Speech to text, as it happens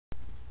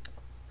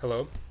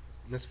Hello.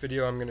 In this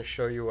video I'm going to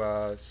show you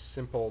a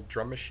simple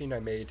drum machine I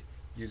made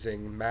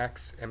using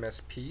Max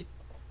MSP.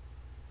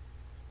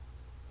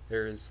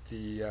 There's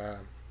the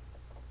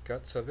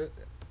guts of it.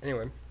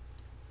 Anyway,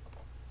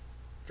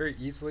 very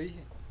easily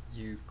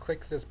you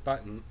click this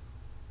button,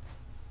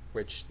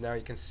 which now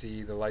you can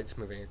see the lights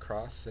moving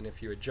across, and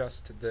if you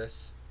adjust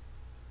this,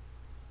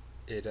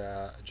 it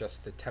adjusts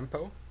the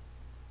tempo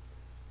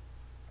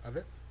of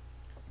it.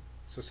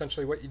 So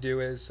essentially what you do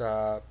is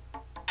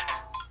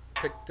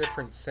pick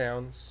different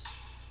sounds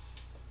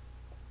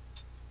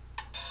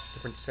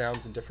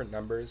and different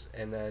numbers,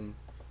 and then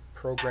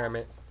program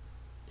it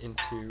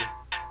into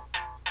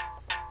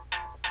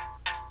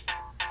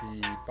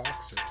the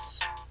boxes.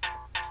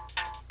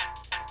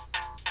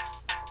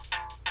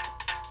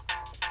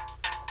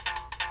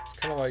 It's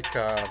kind of like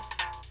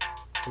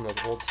some of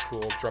those old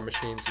school drum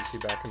machines you see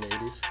back in the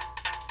 80s.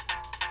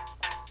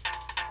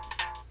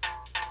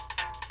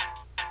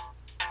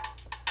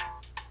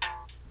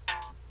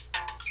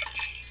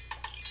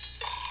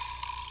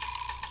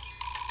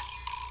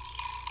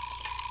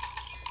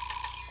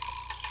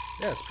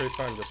 Yeah, it's pretty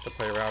fun just to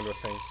play around with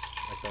things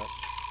like that.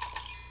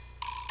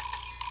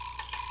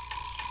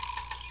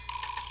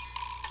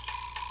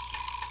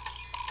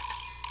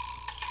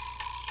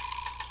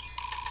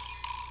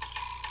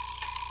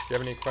 If you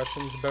have any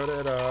questions about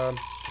it,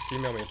 just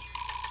email me.